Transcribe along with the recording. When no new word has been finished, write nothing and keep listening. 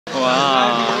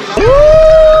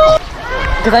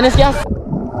Ke sana sikit.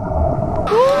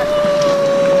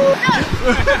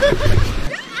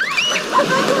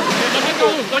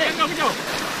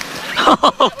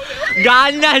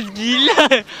 Ganas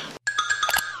gila.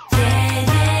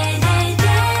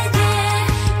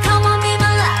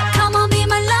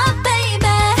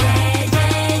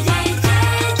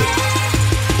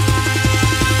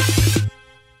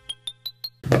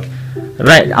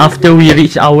 Right after we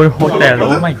reach our hotel,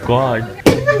 oh my god.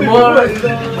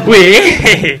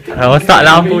 Weh, rosak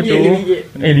lampu tu.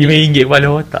 RM5 kepala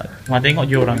otak. Mak tengok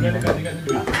je orang ni.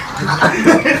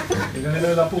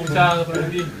 Dengan lampu besar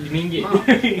RM5.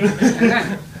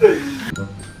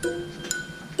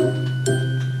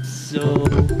 So,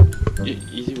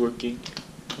 is it working?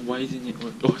 Why isn't it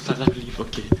working? Oh, salah leave.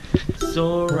 Okay.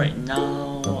 So right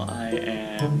now I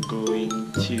am going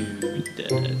to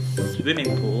the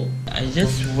swimming pool. I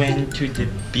just went to the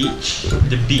beach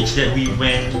that we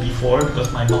went before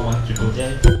because my mom wants to go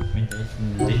there. When there's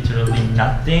literally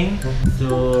nothing.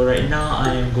 So right now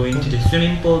I am going to the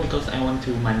swimming pool because I want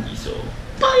to mandi. So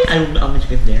bye. I'll meet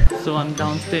you guys there. So I'm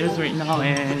downstairs right now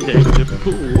and there's the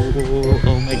pool.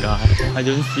 Oh my god, I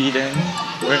don't see them.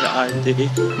 Where are they?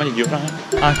 Mana dia orang?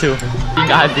 Ah tu,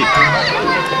 tinggal adik.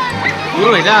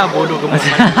 Urus lah bodoh ke mana.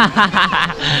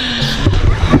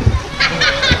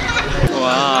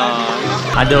 Wow.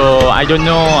 Aduh, I don't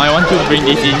know. I want to bring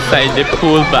this inside the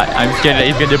pool but I'm scared that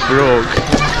it's gonna broke.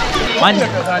 Mana?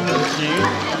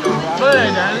 Boleh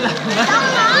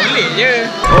je.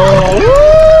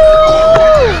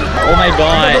 Oh my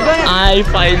god. I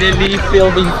finally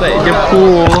fell inside the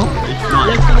pool.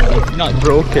 It's not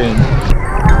broken.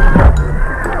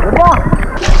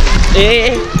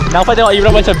 Nampak tengok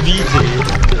Ibra macam DJ.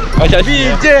 Macam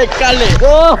DJ kali.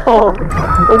 Oh.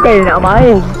 Okay, nak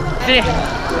main. Sini.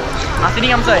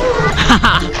 Sini ngam saya.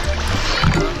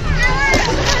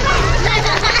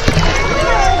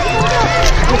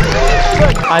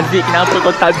 Azik, kenapa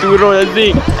kau tak turun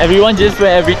Azik? Everyone just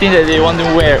wear everything that they want to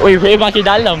wear. Oi, weh makin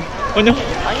dalam. Oh no.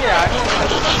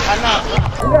 Anak.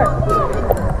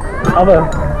 Apa?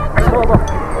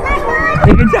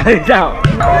 Ni kejap.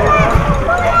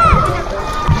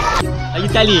 Lagi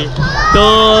sekali.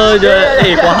 1,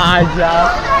 2, kau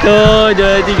hajar. 1,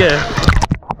 2, 3.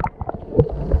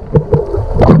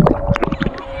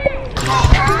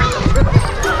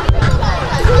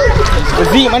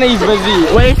 Bazik, mana Izbazik?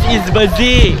 Where is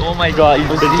Bazik? Oh my god,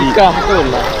 Izbazik. Betul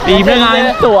lah. Ibra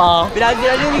ngantuk ah. Bila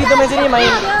Aziz ni kita main sini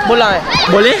main bola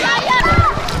Boleh?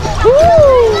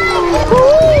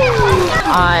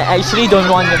 I actually don't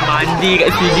want to mandi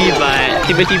kat sini but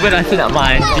tiba-tiba rasa nak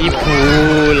mandi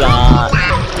pula.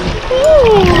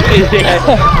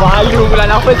 Malu pula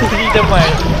nampak sini teman.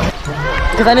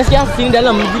 Ke sana sikit, sini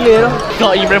dalam gila tu.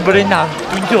 Kau Ibra berenang,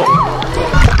 tunjuk.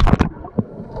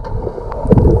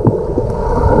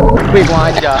 Wait, kau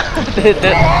ajar.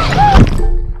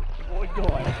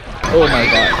 Oh my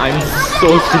god, I'm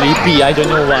so sleepy. I don't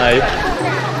know why.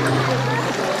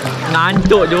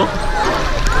 Ngantuk tu.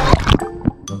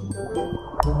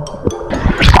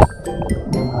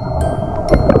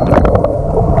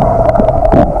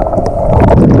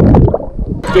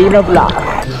 Kena pula.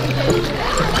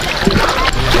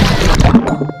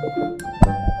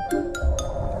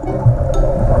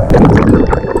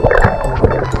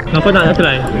 Kenapa nak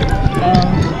try?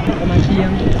 Mati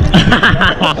yang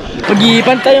pergi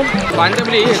pantai yang pantai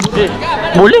boleh je.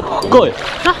 Boleh kot.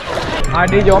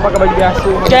 Ada je orang pakai baju biasa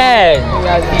kan.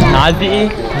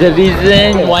 Haziq, the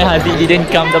reason why Haziq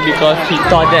didn't come because he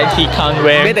thought that he can't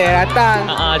wear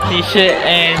t-shirt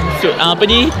and suit, apa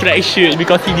ni, track shoot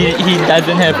because he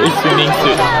doesn't have a swimming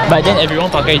suit. But then everyone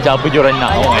pakai apa je orang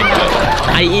nak. Oh my god.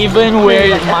 I even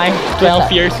wear my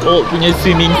 12 years old punya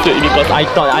swimming suit because I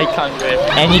thought I can't wear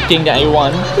anything that I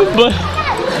want. But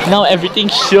now everything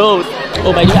shows.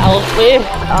 Oh by the way,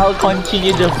 I'll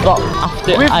continue the vlog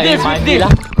after I mandi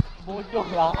lah. Bodoh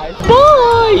lah.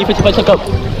 Bye. Ifa cepat cakap.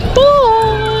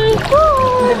 Bye.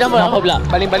 Bye. Kenapa pula?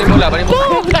 Baling-baling bola, baling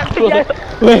bola.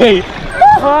 Weh.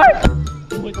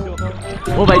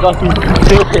 Oh my god.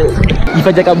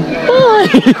 Ifa cakap bye.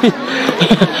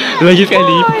 Lagi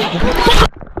sekali.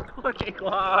 Okay, kau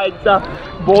ajar.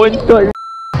 Bontot.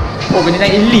 Oh, kena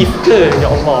naik lift ke? Ya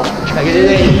Allah. Nak kena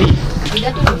naik lift. Dia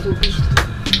jatuh tu fish.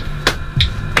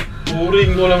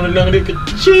 Boring kolam renang dia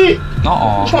kecil.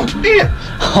 Cantik.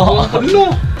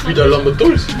 Penuh. Tapi dalam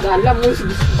betul. Dalam dia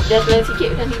jalan sikit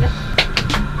kan ni dah.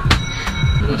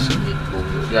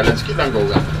 Jalan sikit lah kau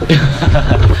orang.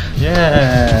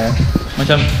 Yeah.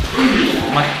 Macam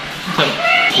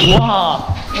wah.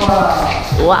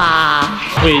 Wah.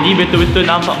 Weh, ni betul-betul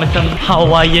nampak macam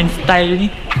Hawaiian style ni.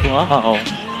 Wow.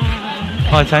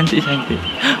 Wah, cantik-cantik.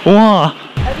 Wah.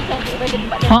 je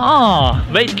tempat dia.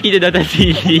 Baik kita datang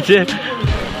sini je.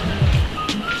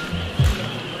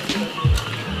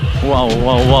 Wow.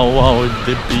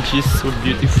 The beach is so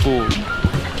beautiful.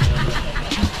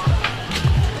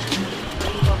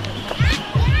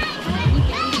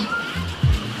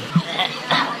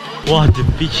 Wow, the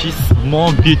beach is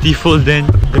more beautiful than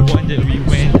the one that we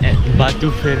went at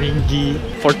Batu Ferringhi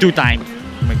for 2 times.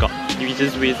 Oh my god, we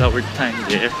just waste our time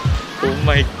there. Oh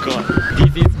my god,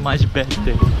 this is much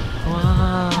better.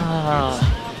 Wow,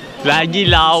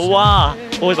 lagi lawa.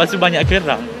 Oh, lepas tu banyak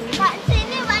kerang. Kat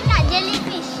sini banyak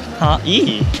jellyfish.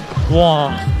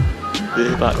 Wah.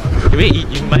 Sebab wait,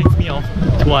 it reminds me of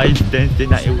Twice Dance the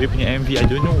Night Away punya MV. I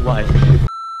don't know why.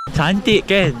 Cantik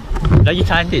kan? Lagi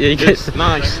cantik dari kat. It's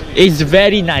nice. It's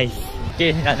very nice.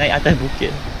 Okay, nak naik atas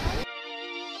bukit.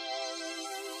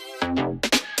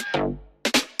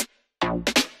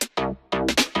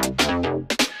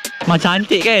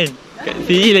 Cantik kan? Kat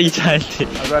sini lagi cantik.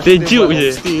 Sejuk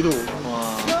je.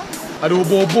 Wah. Ada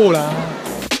bobo lah.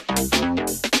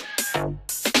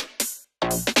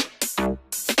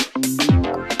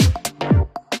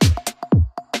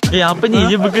 Apa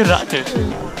ni? Dia bergerak ke?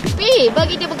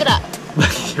 Bagi dia bergerak.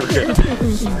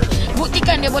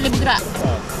 Buktikan dia boleh bergerak.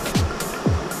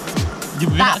 Dia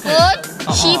bergerak tak pun,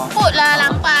 siput lah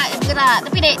nampak bergerak.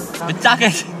 Tapi dek, pecah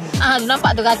kan?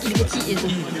 nampak tu kaki dia kecil je tu.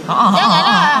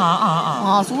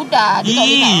 Janganlah. Sudah. Dia tak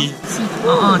boleh tak.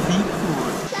 Siput.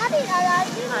 Siput. Carilah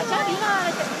lagi. Carilah.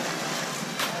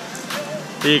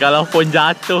 Kalau phone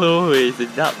jatuh,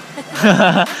 sedap.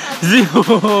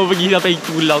 Zoom pergi sampai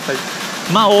pulau kan.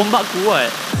 Mak, ombak kuat.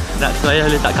 Tak payah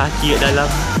letak kaki kat dalam.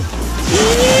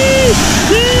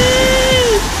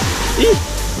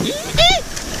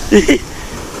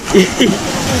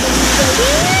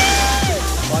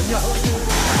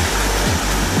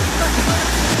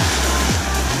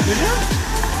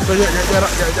 Banyak.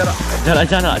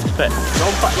 Jarak, cepat.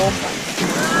 Lompat.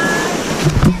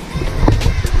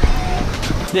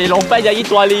 Dia lompat jadi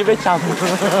tuali macam.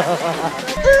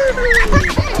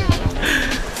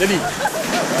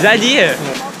 Jadi ya?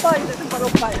 Apa yang tak tempat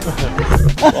lompat?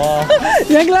 Oh.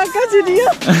 Yang kelakar je dia.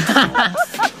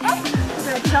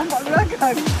 Saya nampak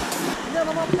belakang. Dia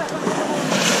lompat.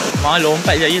 Mak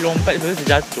lompat jadi lompat tu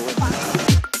terjatuh.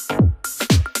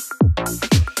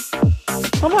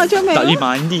 Mama macam mana? Tak boleh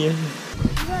mandi.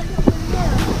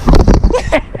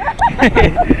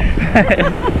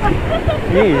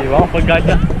 Bawah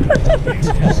pegadah.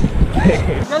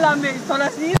 Jangan ambil solat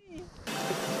sendiri.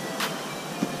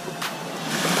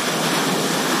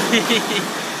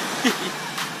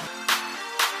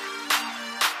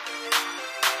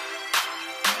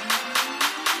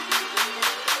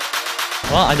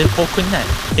 Wah, ada coconut.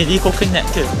 Ini coconut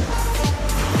ke?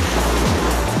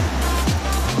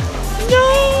 No!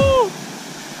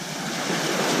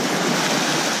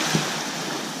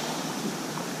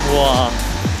 Wah,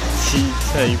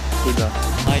 cincai pula.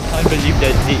 I can't believe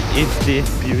that it is this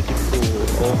beautiful.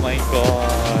 Oh my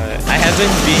god. I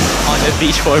haven't been on the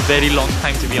beach for a very long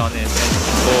time, to be honest.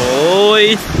 Oh,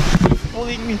 it's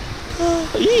holding me.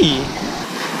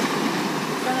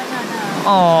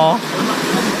 Oh.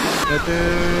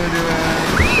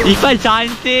 Ifan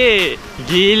cantik.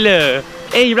 Gila.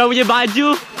 Ifan punya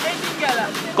baju. Tinggal lah.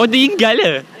 Kau tinggal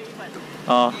ke?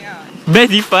 Oh.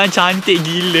 Best Ifan, cantik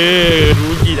gila.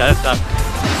 Rugi tak datang.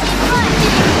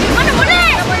 Mana boleh?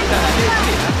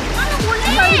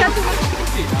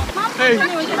 Hey.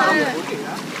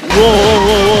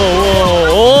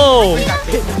 Wow.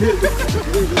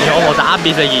 Ya Allah, tak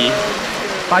habis lagi.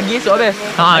 Pagi esok habis.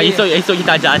 Esok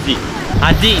kita ajak Aziz.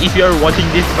 Aziz, if you are watching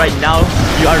this right now,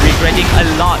 you are regretting a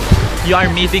lot. You are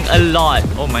missing a lot.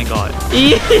 Oh my god.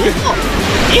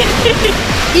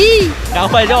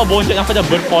 Nampak je boncok, nampak je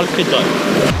berpol kejut.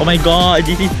 Oh my god,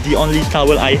 this is the only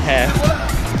towel I have.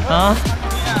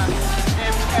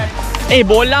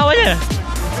 Bola mana?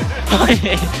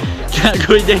 Tak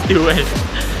guna tu kan.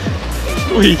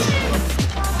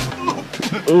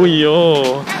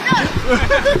 Yo.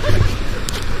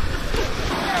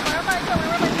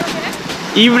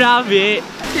 Imran ambil.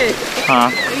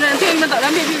 Nanti Imran tak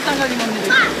ambil dia tanggal 5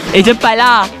 minit.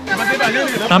 Cepatlah.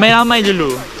 Ramai-ramai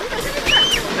dulu.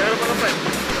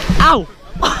 Au.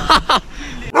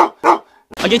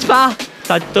 Okey, cepat.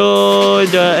 1,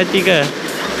 2, 3.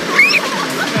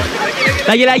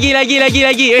 Lagi.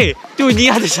 Tu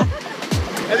dia ada.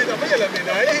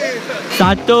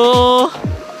 1,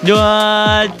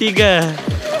 2, 3.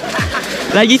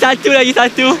 Lagi satu. Lagi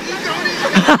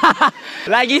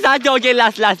satu. Okey,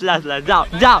 last.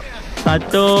 Jap.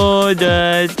 1,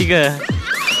 2, 3.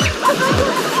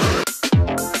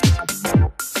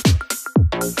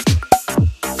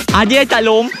 Ada yang tak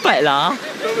lompat lah.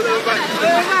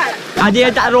 Ada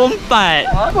yang tak lompat.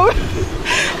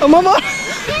 Mama.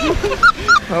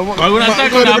 Baru nak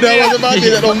kau dah berdawal sebab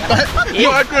dia tak lompat.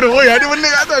 Tengok aku tu. Oi, ada benda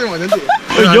kat atas memang cantik.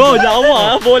 Yo,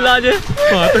 lawa bola dia.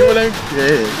 Atas bola ni.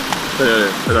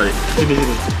 Tak. Sini.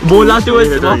 Bola tu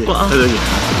bapak. Nampak.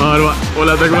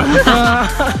 Bola tak kuat.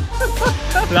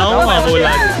 Lawa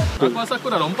bola dia. Aku rasa aku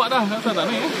dah lompat dah. Kenapa tak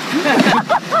naik?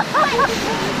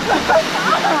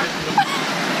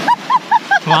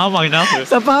 Mama kenapa?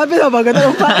 Sampai habis abang kata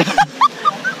lompat.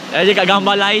 Dia kat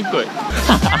gambar lain kot.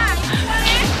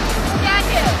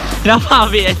 Kenapa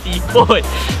ambil yang siput?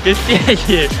 Kesian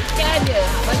je.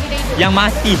 Yang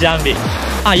mati je ambil.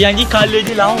 Yang ni colour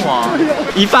dia lawa.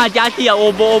 Ifah hati-hati yang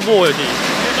obo-obo ni.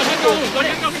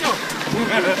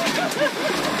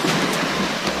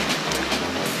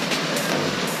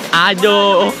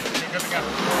 Aduh.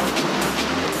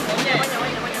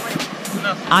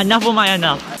 Anaf pun main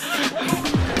Anaf.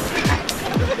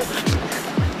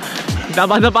 Tak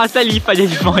pasal-pasal lipat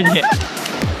jadi monyet.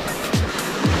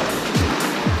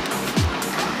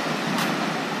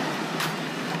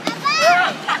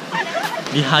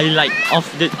 The highlight of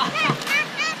the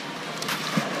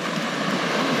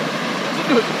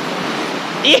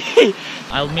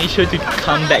I'll make sure to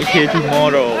come back here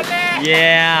tomorrow.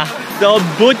 Yeah, so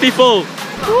beautiful.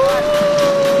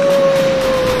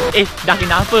 Dah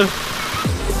kenapa?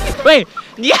 Weh,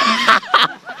 ya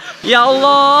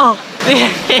Allah.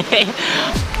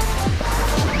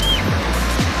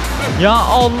 Ya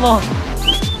Allah.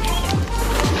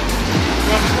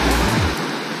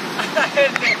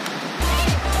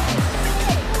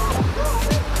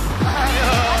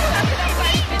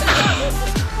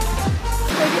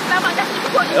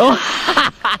 Oh,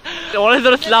 orang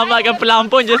terus selamatkan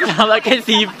pelampung je, selamatkan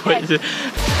siput je.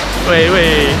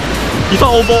 Weh.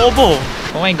 Ifan obo-obo.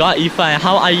 Oh my god, Ifan,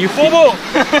 how are you feeling?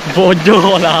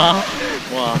 Bodoh lah.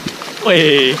 Wah.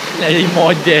 Weh, nak jadi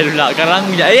model pula.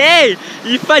 Sekarang je.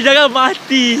 Ifan jangan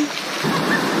mati.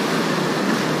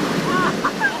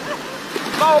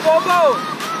 Obo-obo.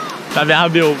 Tak boleh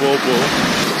habis obo-obo.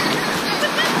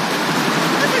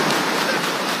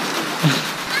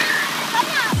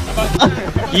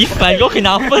 Ifan, kau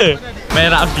kenapa main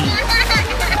rugby?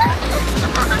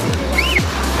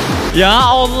 Ya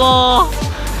Allah.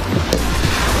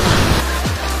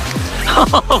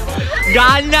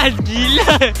 Ganas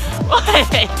gila.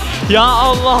 Ya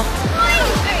Allah.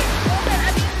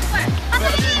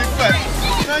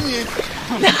 Nangis.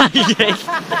 Nangis.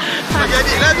 Bagi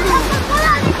adik lah dulu.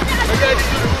 Bagi adik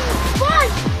dulu.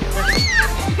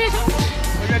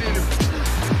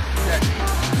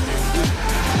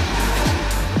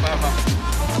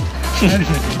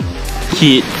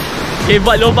 Kid.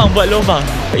 Buat lubang.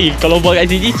 Kalau buat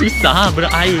kat sini susah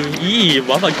berair.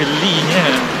 Bapak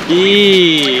gelinya.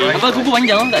 Apa kuku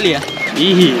panjang tak boleh ah?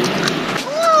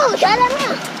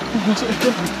 Dalamnya.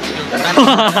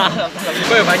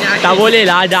 Tak boleh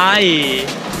lah, ada air.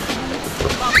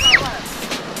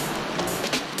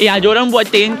 Ada orang buat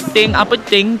ting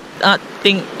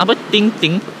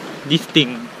this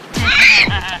thing.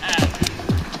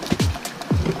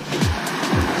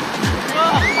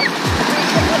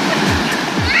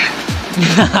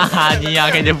 Ni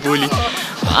yang akan dia bully.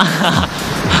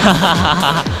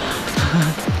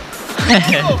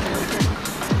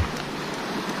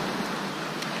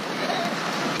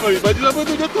 Oi, baju apa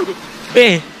tu jatuh tu?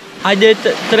 Ada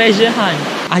treasure hunt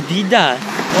Adidas.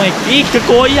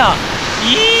 Kekoyak.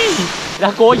 Dah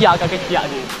koyak kat ketiak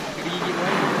dia.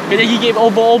 Kena gigit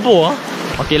obo-obo.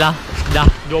 Okey lah, dah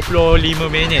 25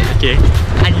 minit. Okay,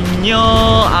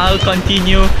 Annyeong. I'll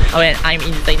continue when I'm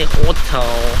inside the hotel.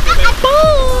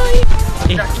 Bye.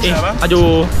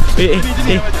 Aduh.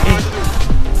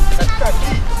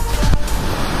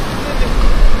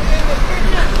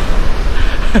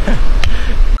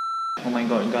 Oh my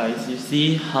god, guys, you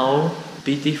see how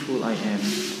beautiful I am.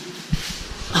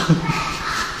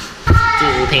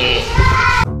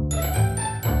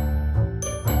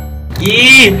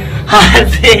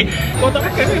 Asik. Kau tak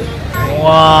makan ke?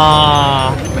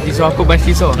 Wah. Batiso aku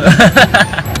batiso.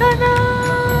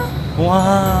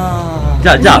 Wah.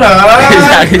 Sekejap. Tak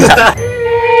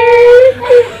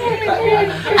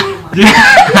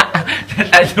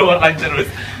ada orang terus.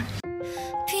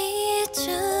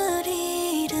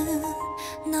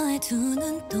 두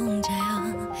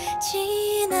눈동자여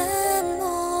지난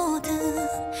모든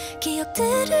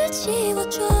기억들을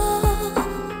지워줘